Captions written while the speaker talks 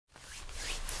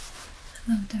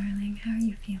Hello, darling. How are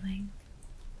you feeling?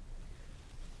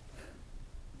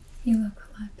 You look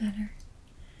a lot better.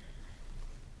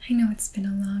 I know it's been a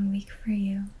long week for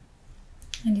you,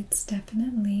 and it's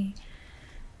definitely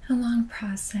a long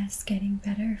process getting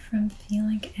better from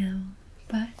feeling ill,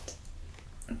 but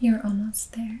you're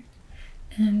almost there,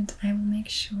 and I will make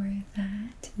sure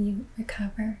that you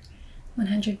recover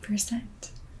 100%.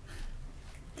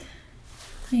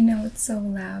 I know it's so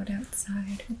loud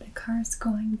outside with the cars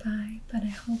going by, but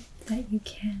I hope that you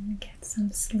can get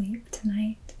some sleep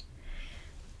tonight.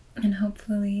 And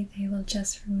hopefully they will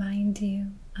just remind you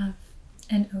of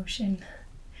an ocean.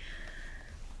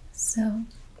 So,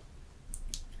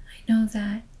 I know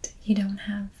that you don't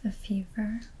have a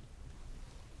fever,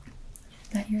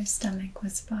 that your stomach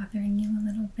was bothering you a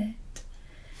little bit,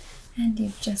 and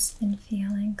you've just been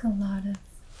feeling a lot of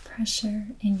pressure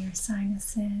in your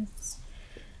sinuses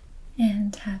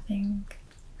and having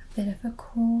a bit of a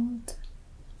cold,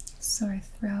 sore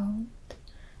throat,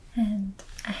 and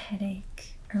a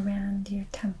headache around your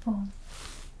temple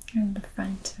and the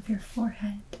front of your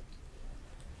forehead.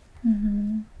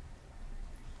 And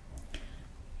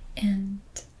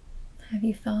have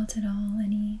you felt at all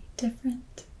any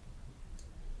different?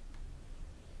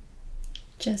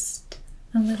 Just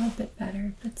a little bit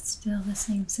better, but still the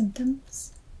same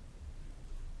symptoms?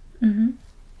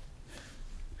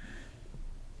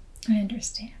 I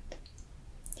understand.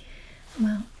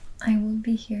 Well, I will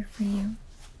be here for you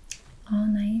all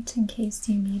night in case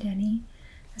you need any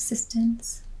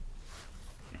assistance.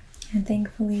 And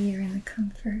thankfully you're in the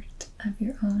comfort of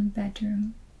your own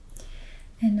bedroom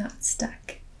and not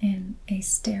stuck in a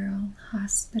sterile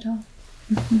hospital.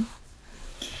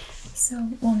 So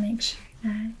we'll make sure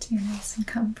that you're nice and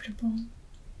comfortable.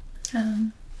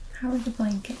 How are the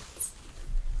blankets?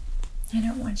 I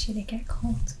don't want you to get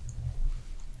cold.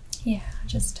 Yeah, I'll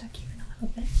just tuck you in a little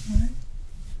bit more.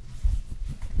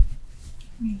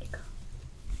 There you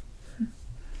go.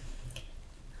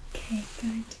 Okay,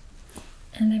 good.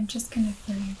 And I'm just going to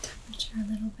feel your temperature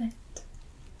a little bit.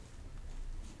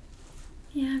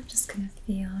 Yeah, I'm just going to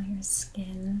feel your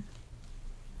skin.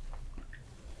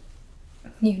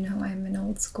 You know I'm an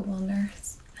old school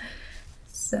nurse,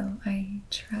 so I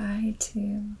try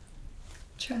to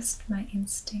trust my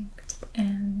instinct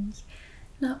and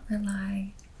not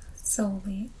rely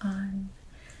solely on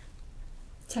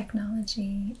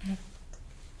technology and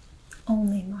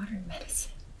only modern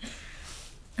medicine.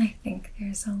 I think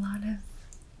there's a lot of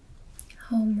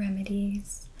home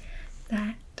remedies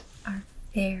that are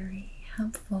very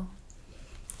helpful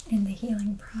in the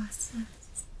healing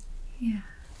process. Yeah.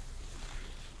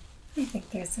 I think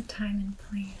there's a time and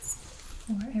place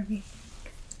for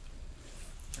everything.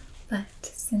 But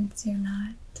since you're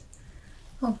not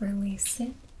overly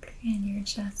sick and you're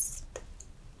just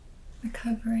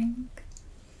recovering,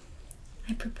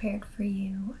 I prepared for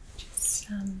you just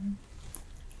some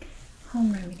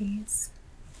home remedies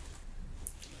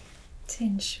to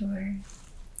ensure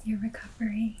your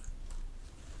recovery.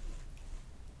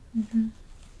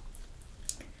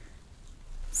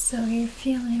 So you're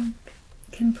feeling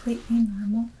completely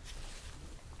normal,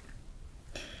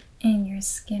 and your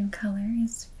skin color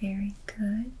is very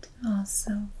good,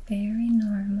 also very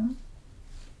normal.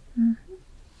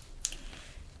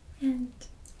 And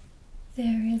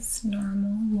there is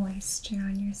normal moisture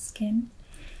on your skin.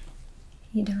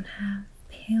 You don't have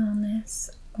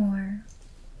paleness or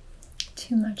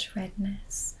too much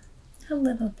redness. A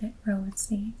little bit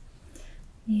rosy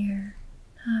near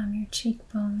your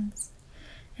cheekbones,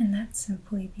 and that's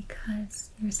simply because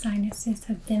your sinuses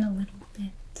have been a little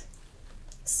bit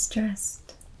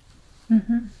stressed.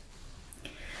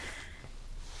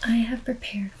 I have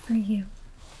prepared for you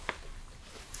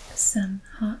some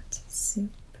hot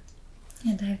soup,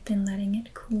 and I've been letting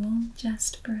it cool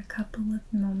just for a couple of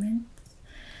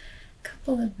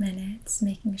minutes,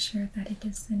 making sure that it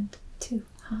isn't too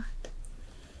hot.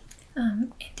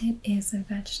 And it is a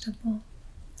vegetable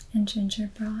and ginger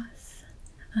broth,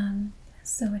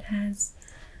 so it has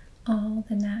all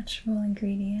the natural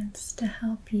ingredients to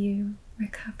help you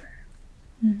recover.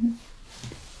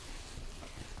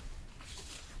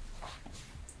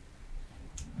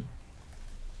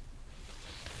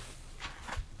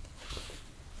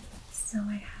 So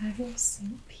I have your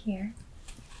soup here,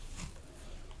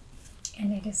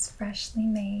 and it is freshly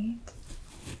made,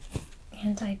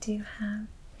 and I do have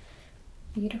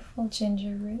beautiful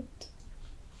ginger root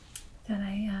that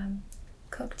I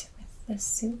cooked with the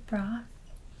soup broth,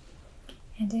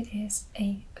 and it is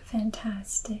a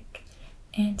fantastic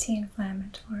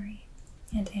anti-inflammatory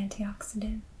and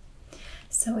antioxidant,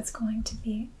 so it's going to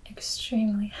be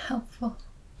extremely helpful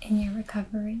in your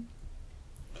recovery.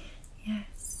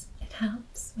 Yes, it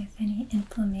helps with any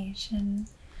inflammation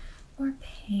or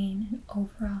pain and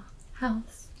overall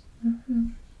health.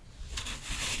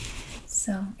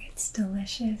 So it's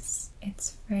delicious,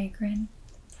 it's fragrant,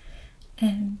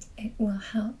 and it will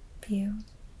help you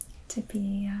to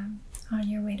be on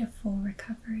your way to full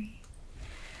recovery.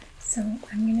 So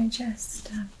I'm going to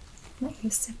just let you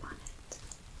sip on it.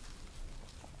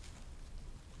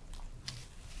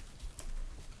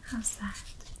 How's that?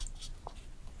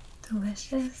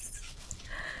 Delicious?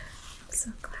 I'm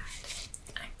so glad.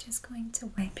 I'm just going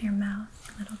to wipe your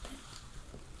mouth a little bit.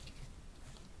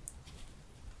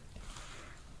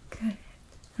 Good.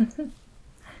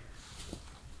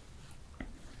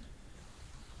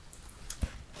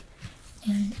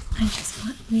 And I just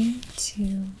want you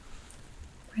to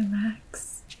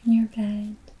relax in your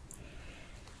bed.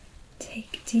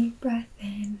 Take a deep breath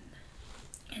in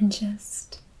and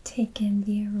just take in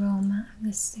the aroma of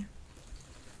the soup.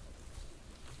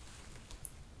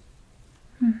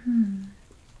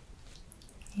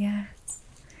 Yes,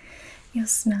 you'll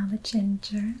smell the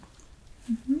ginger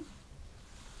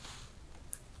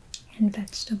and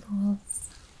vegetables.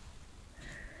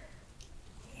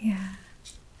 Yeah,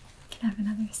 you can have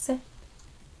another sip.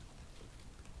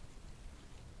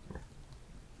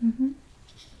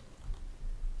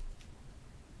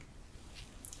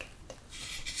 Good.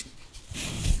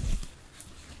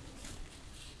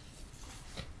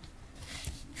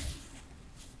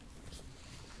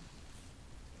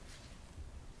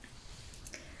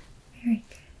 Very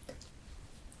good.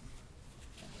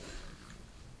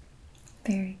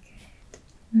 Very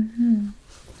good.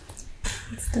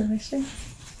 It's delicious.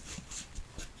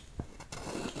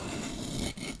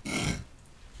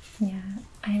 Yeah,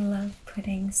 I love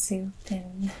putting soup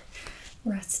in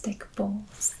rustic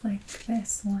bowls like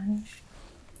this one.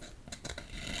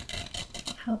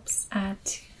 Helps add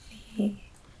to the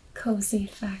cozy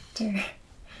factor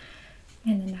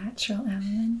and the natural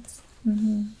elements.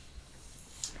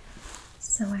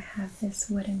 So I have this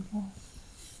wooden bowl.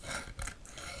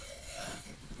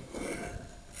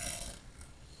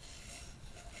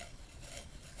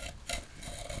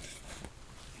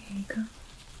 There you go.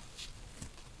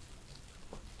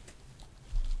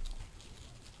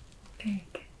 Very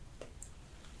good.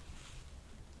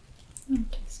 And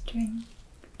just drink.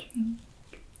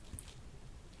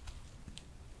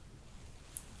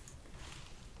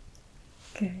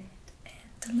 Good.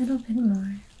 And a little bit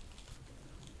more.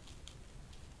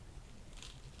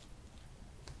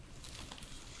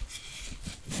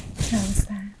 How's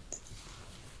that?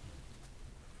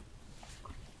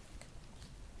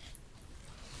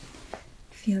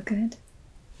 Feel good?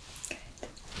 Good.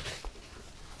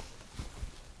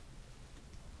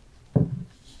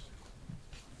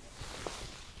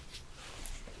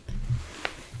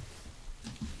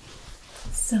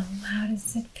 So how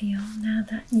does it feel now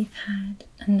that you've had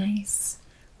a nice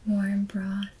warm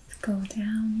broth go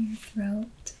down your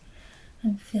throat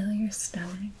and fill your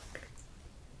stomach?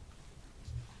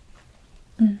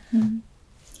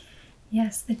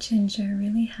 Yes, the ginger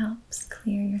really helps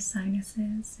clear your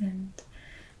sinuses and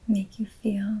make you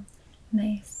feel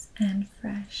nice and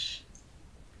fresh.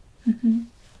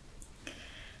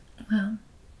 Well,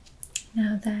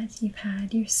 now that you've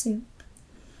had your soup,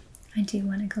 I do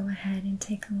want to go ahead and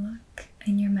take a look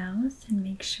in your mouth and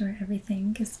make sure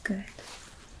everything is good.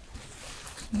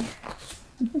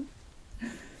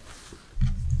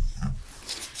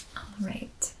 All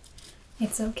right.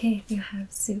 It's okay if you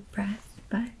have soup breath,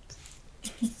 but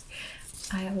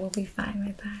I will be fine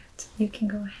with that. You can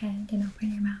go ahead and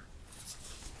open your mouth.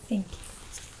 Thank you.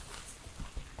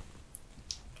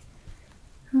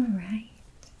 All right.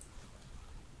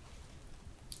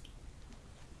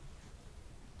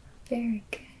 Very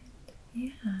good.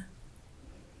 Yeah.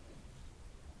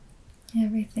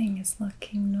 Everything is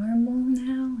looking normal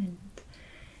now, and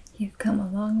you've come a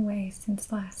long way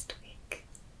since last week.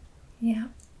 Yeah.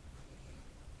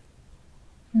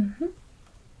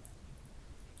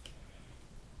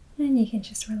 And you can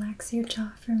just relax your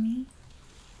jaw for me.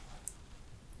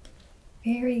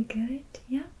 Very good.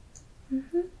 Yeah.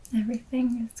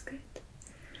 Everything is good.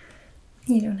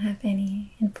 You don't have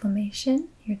any inflammation.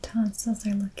 Your tonsils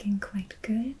are looking quite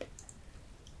good.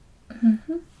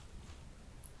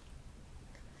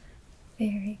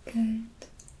 Very good.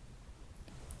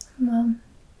 Well,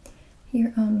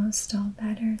 you're almost all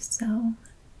better, so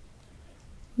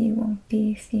you won't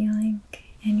be feeling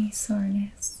any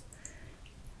soreness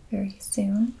very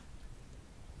soon.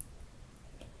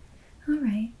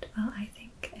 Alright, well, I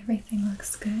think everything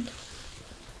looks good.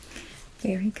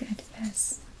 Very good,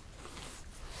 yes.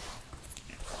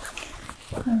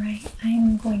 Alright,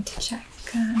 I'm going to check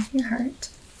your heart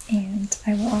And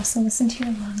I will also listen to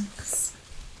your lungs.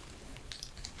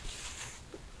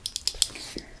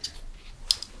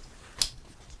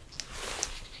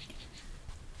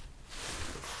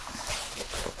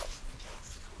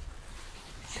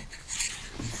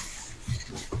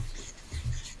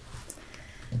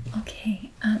 Okay,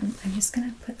 I'm just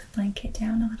gonna put the blanket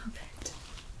down a little bit.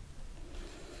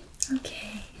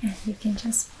 Okay, and you can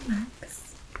just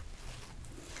relax.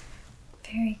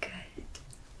 Very good.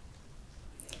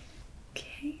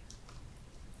 Okay.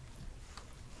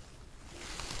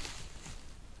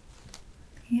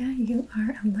 Yeah, you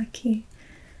are a lucky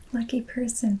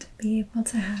person to be able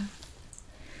to have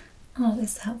all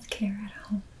this health care at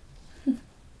home.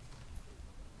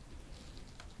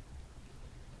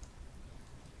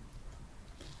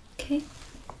 Okay.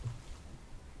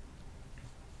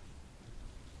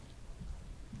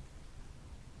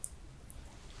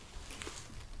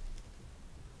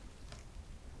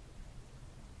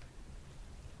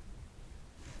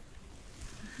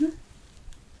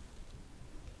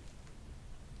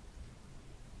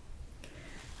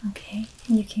 Okay,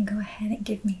 and you can go ahead and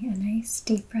give me a nice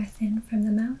deep breath in from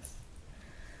the mouth.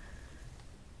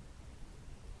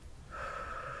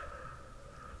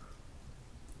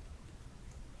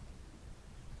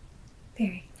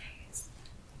 Very nice.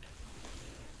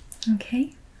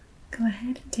 Okay, go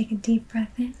ahead and take a deep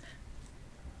breath in.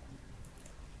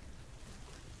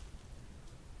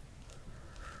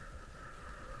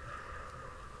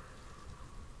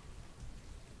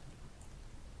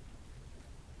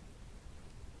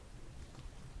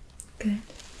 Good.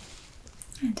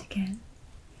 And again.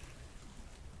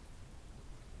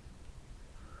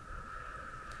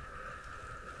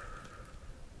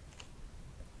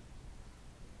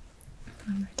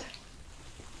 One more time.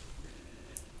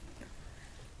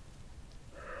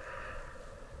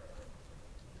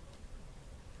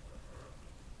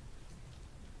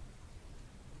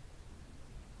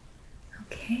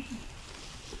 Okay.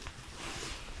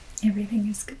 Everything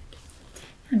is good.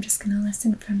 I'm just going to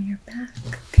listen from your back,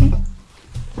 okay?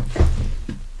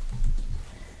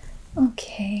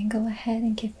 Okay, go ahead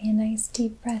and give me a nice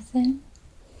deep breath in.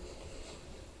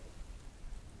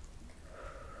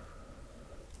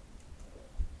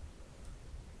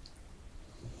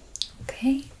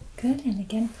 Okay, good. And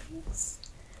again, please.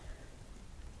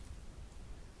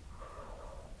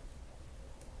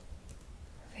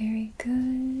 Very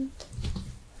good.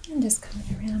 And just coming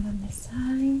around on this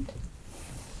side.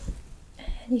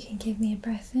 And you can give me a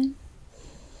breath in.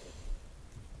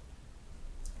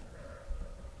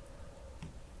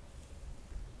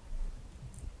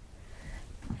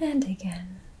 And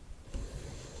again.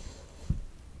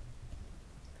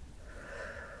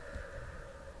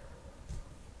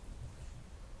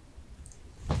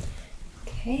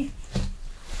 Okay.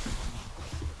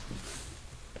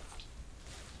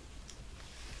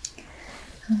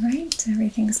 All right,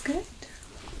 everything's good.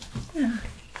 Yeah.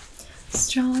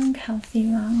 Strong, healthy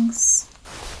lungs.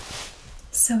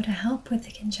 So to help with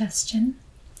the congestion,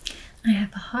 I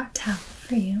have a hot towel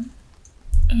for you,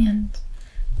 and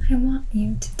I want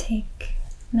you to take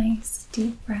nice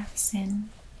deep breaths in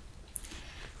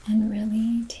and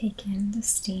really take in the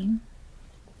steam.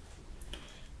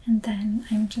 And then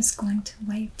I'm just going to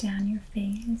wipe down your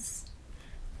face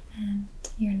and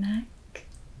your neck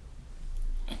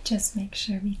and just make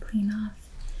sure we clean off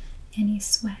any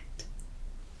sweat.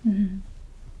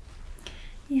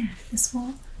 Yeah, this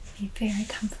will be very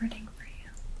comforting for you.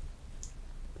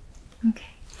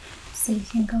 Okay, so you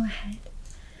can go ahead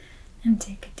and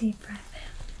take a deep breath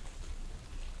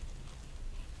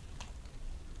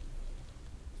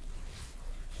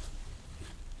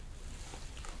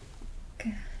in.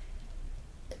 Good.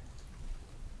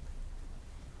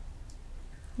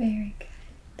 Very good.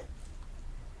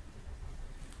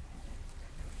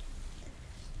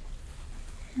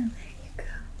 And there you go.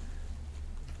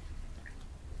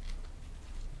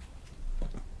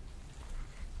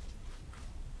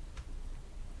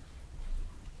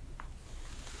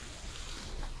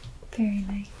 Very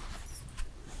nice.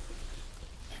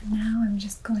 And now I'm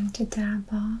just going to dab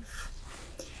off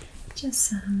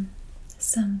just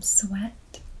some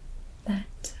sweat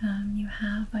that you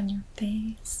have on your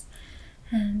face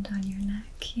and on your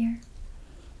neck here.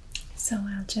 So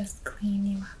I'll just clean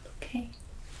you up, okay?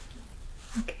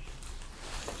 Okay.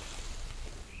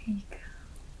 There you go.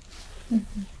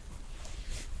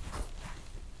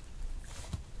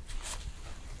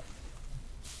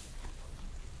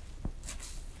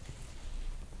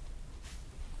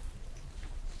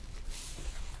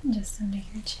 Just under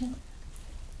your chin.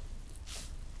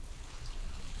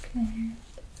 Good.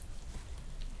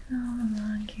 All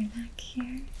along your neck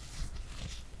here.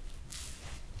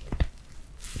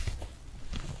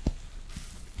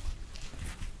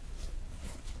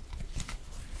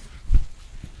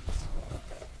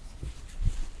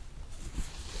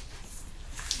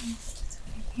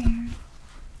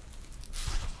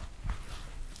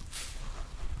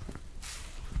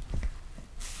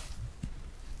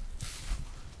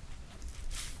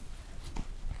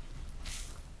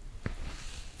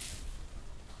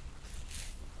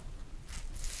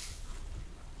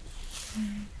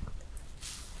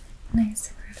 Nice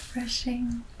and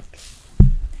refreshing,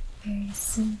 very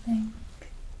soothing.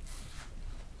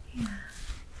 Yeah.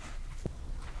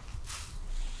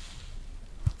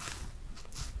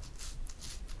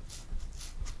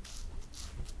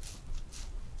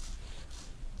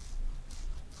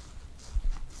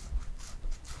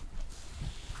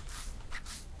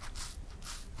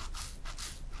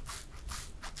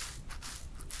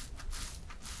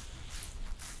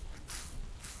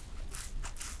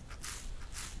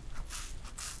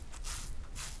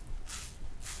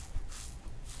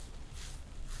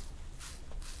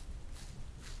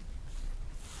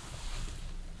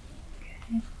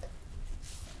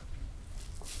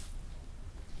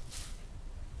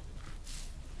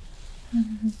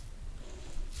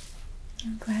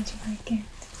 I'm glad you like it.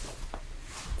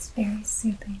 It's very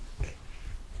soothing.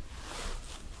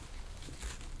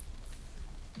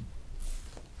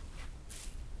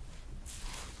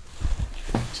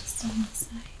 Just on this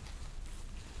side.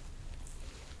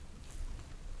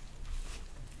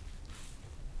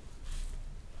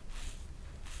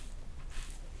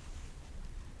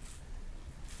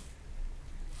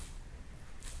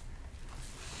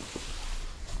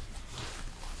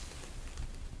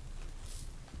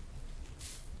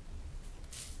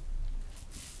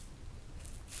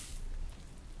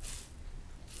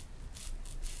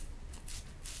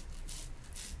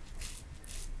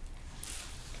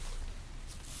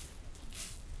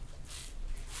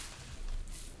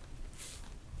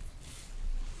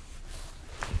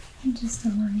 And just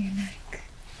along your neck.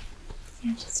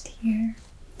 Yeah, just here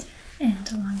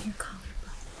and along your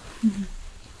collarbone.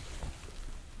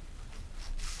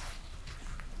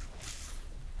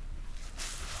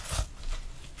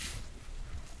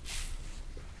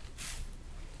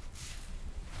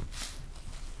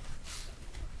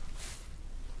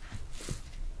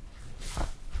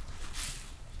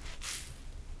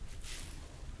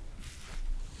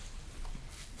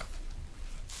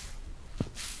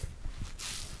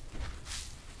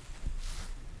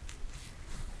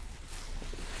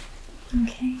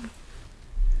 Okay,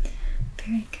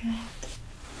 very good.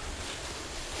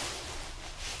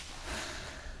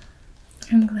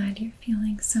 I'm glad you're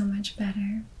feeling so much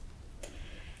better.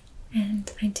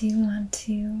 And I do want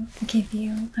to give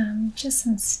you just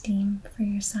some steam for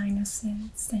your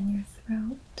sinuses and your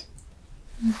throat.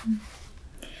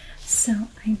 So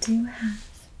I do have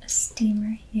a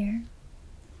steamer here,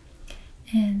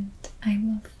 and I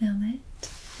will fill it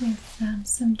with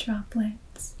some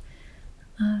droplets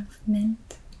of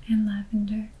mint and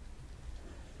lavender.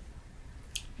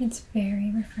 It's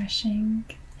very refreshing,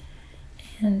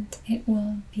 and it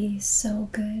will be so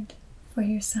good for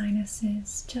your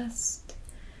sinuses, just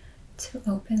to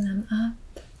open them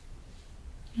up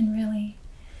and really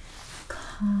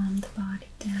calm the body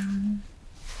down.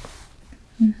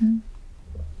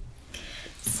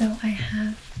 So I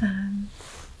have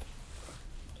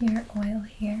your oil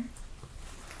here.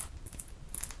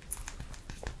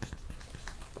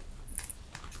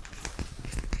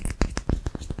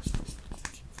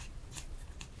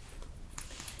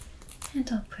 And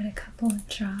I'll put a couple of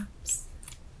drops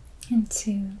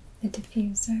into the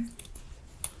diffuser.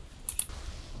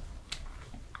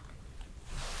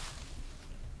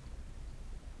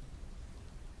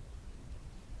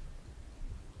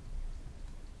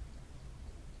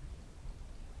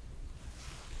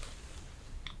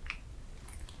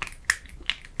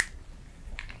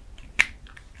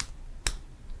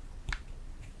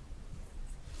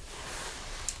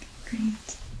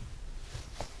 Great.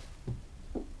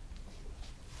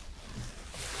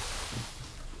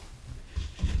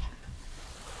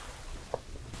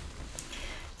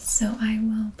 So I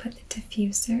will put the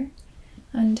diffuser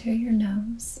under your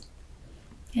nose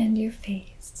and your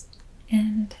face,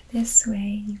 and this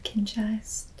way you can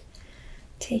just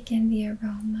take in the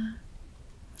aroma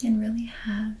and really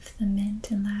have the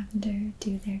mint and lavender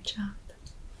do their job.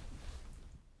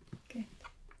 Good.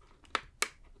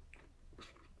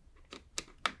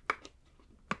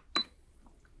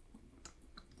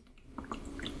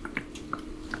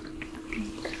 There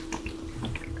you go.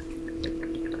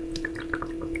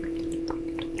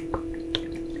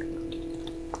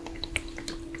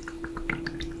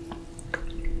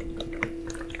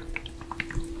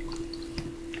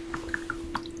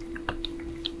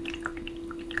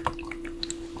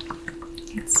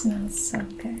 It smells so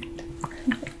good.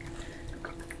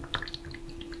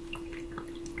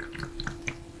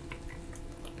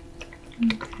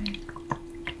 Okay.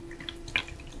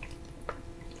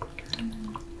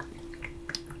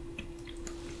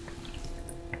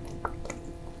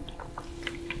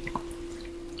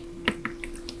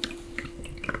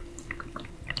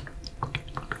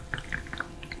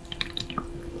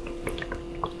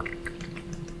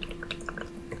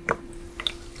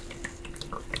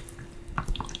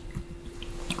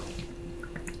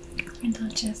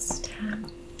 just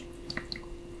have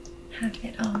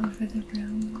it all over the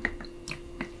room,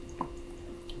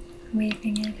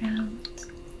 waving it out.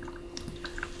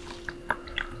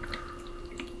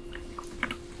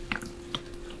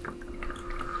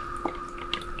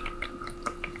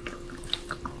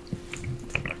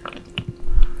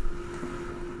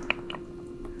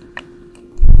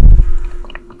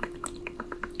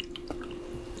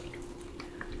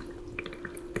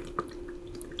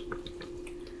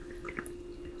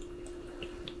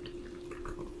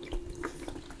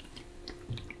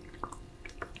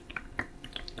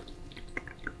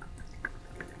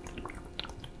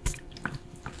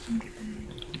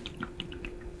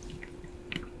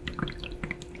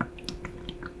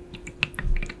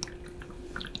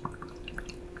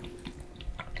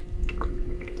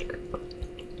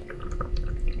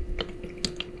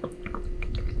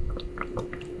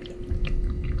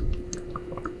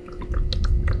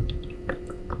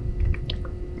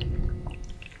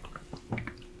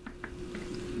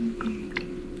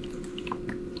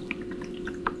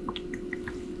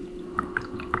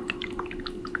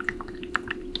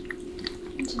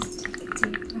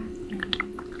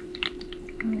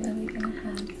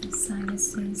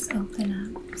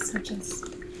 Open up, so just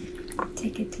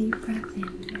take a deep breath in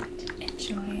and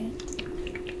enjoy it.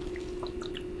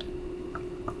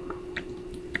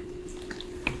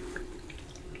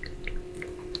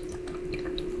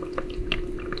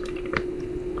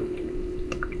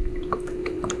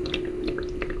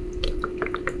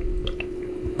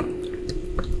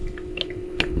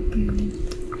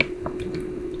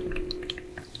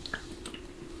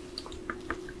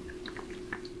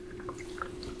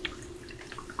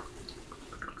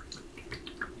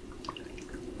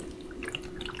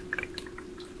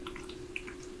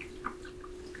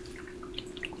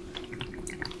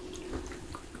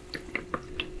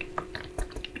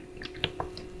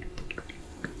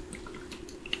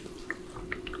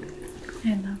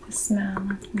 I love the smell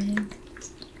of mint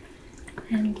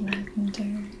and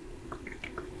lavender.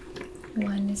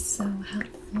 One is so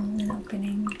helpful in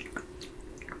opening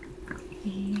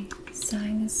the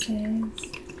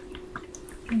sinuses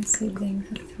and soothing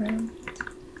the throat,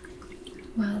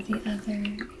 while the other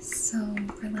is so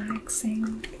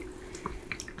relaxing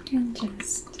and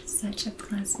just such a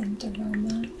pleasant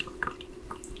aroma.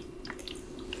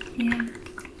 Yeah,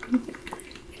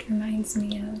 it reminds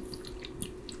me of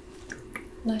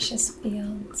luscious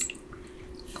fields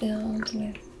filled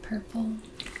with purple,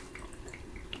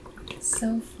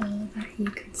 so full that you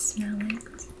could smell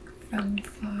it from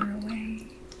far away.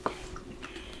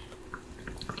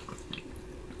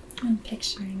 I'm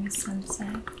picturing a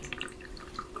sunset,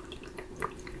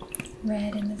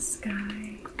 red in the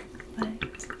sky,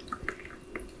 but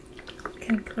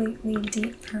completely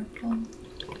deep purple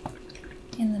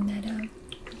in the meadow.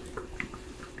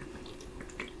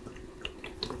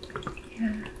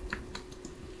 Yeah.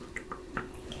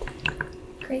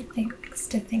 Great things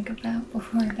to think about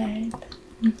before bed.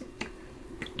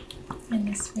 And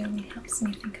this really helps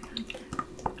me think about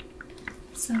that.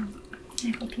 So, I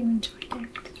hope you enjoyed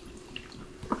it.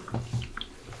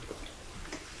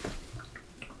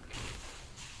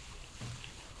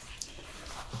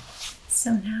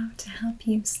 So now, to help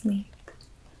you sleep,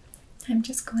 I'm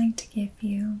just going to give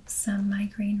you some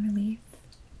migraine relief.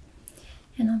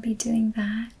 And I'll be doing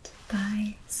that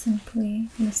by simply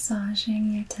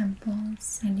massaging your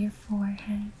temples and your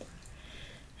forehead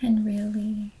and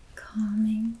really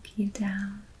calming you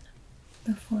down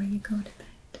before you go to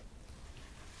bed.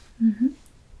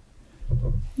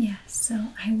 Yes, so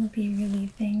I will be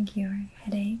relieving your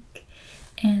headache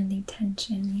and the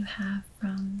tension you have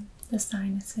from the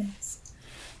sinuses.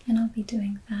 And I'll be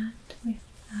doing that with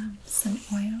some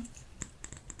oil.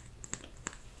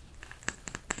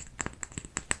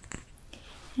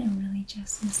 And really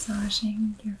just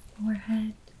massaging your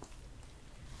forehead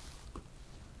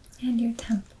and your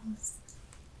temples.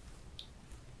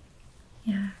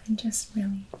 Yeah, and just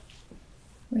really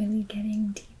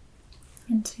getting deep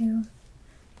into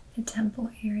the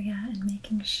temple area and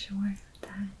making sure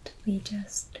that we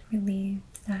just relieve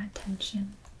that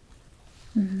tension.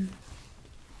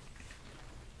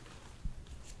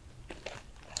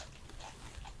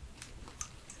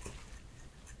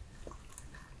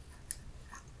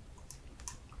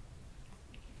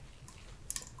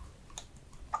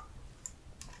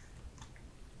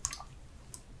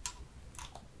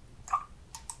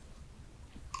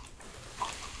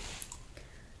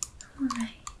 Alright.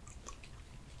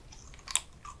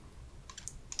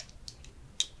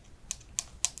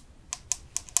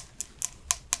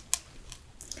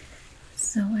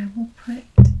 So I will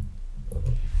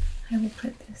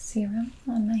put the serum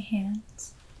on my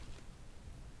hands,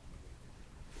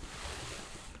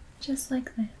 just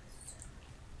like this.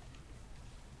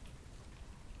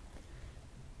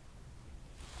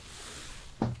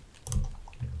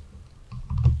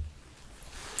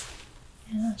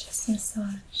 And I'll just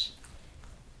massage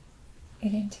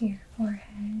it into your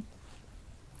forehead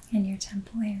and your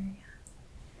temple area.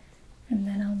 And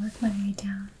then I'll work my way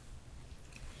down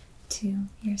to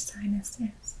your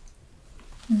sinuses.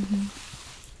 And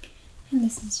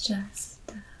this is just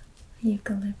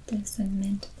eucalyptus and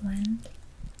mint blend.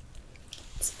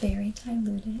 It's very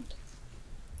diluted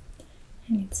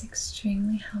and it's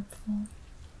extremely helpful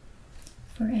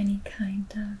for any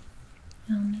kind of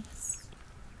illness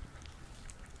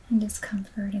and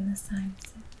discomfort in the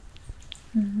sinuses.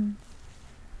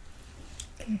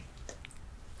 Good.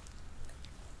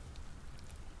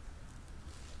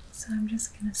 So I'm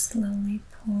just going to slowly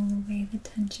pull away the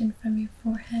tension from your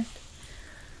forehead,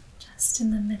 just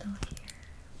in the middle here,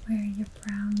 where your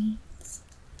brow meets.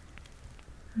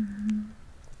 And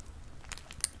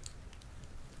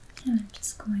I'm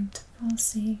just going to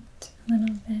pulsate a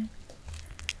little bit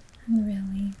and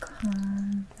really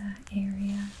calm that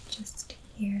area just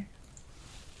here.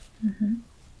 And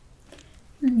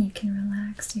you can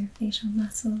relax your facial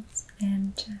muscles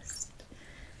and just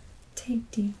take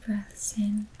deep breaths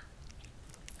in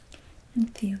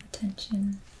and feel the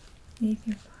tension leave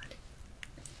your body.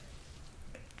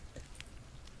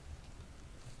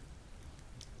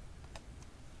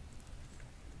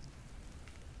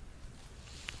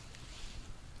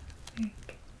 Very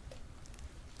good.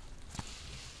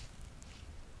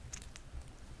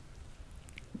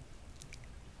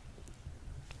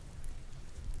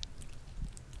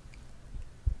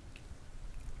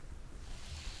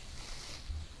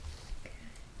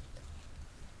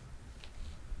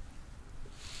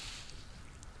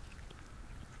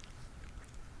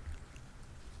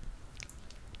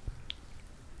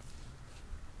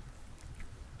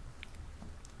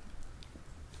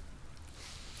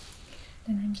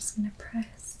 Then I'm just going to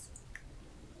press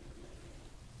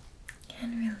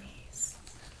and release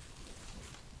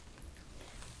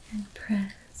and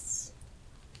press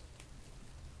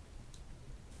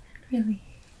and release.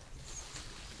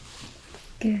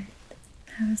 Good.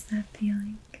 How is that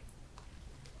feeling?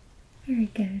 Very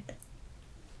good.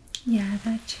 Yeah,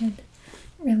 that should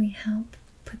really help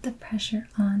put the pressure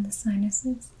on the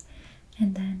sinuses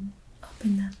and then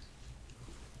open them.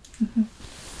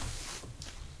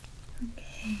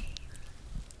 Okay,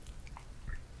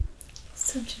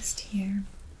 so just here,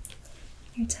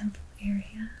 your temple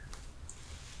area.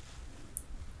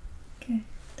 Good.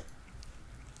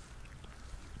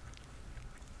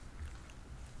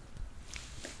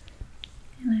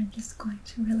 And I'm just going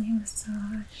to really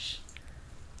massage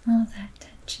all that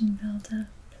tension build up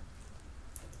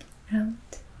out.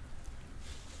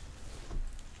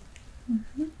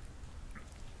 Good.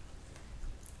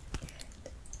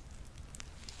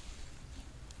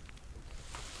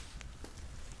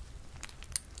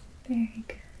 Very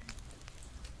good.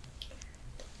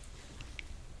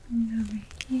 And over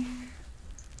here.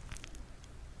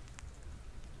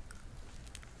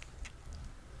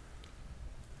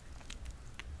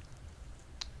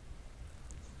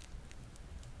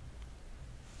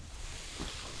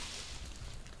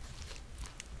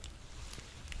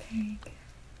 Very good.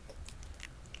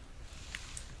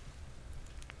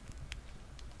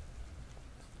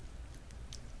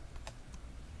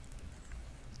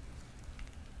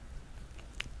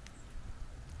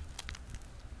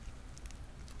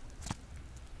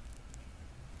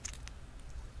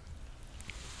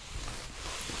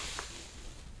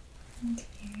 And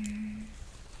here.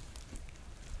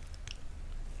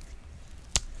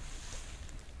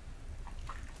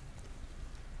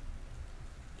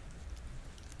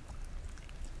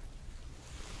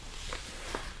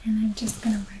 And I'm just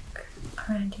going to work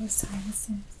around your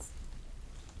sinuses.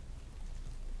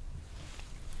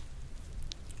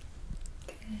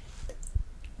 Good.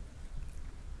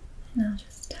 And I'll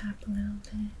just tap a little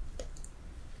bit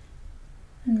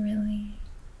and really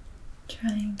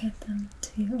try and get them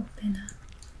to open up.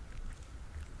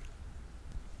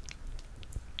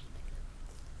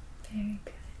 Very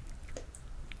good.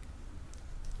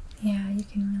 Yeah, you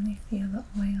can really feel the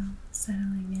oil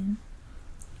settling in.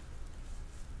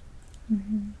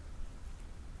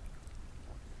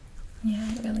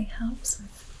 Yeah, it really helps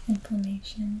with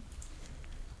inflammation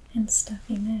and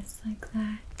stuffiness like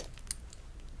that.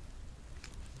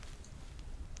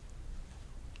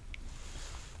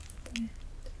 Good.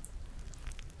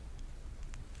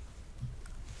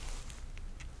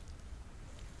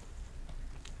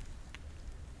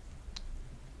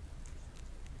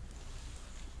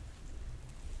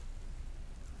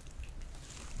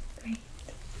 Great.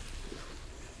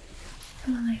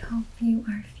 Well, I hope you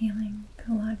are feeling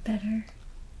a lot better.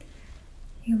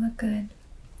 You look good.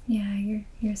 Yeah,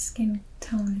 your skin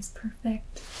tone is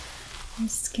perfect. Your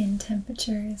skin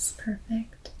temperature is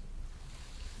perfect.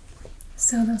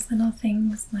 So those little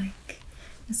things like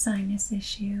the sinus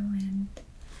issue and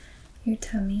your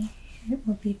tummy, it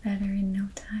will be better in no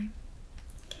time.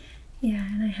 Yeah,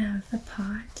 and I have a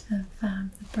pot of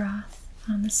the broth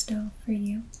on the stove for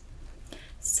you.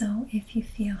 So if you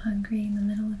feel hungry in the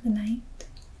middle of the night,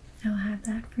 I'll have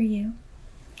that for you.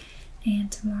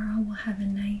 And tomorrow we'll have a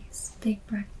nice big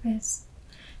breakfast,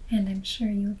 and I'm sure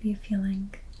you'll be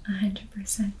feeling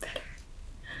 100% better.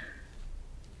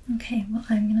 Okay, well,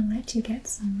 I'm going to let you get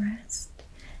some rest,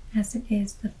 as it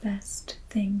is the best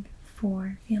thing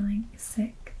for feeling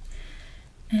sick.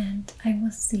 And I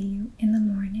will see you in the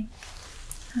morning.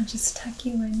 I'll just tuck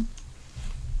you in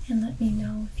and let me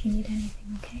know if you need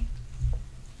anything, okay?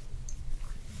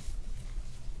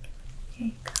 Here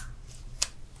you go.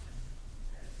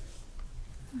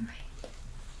 Alright.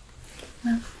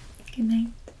 Well, good night,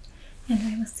 and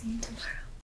I will see you tomorrow.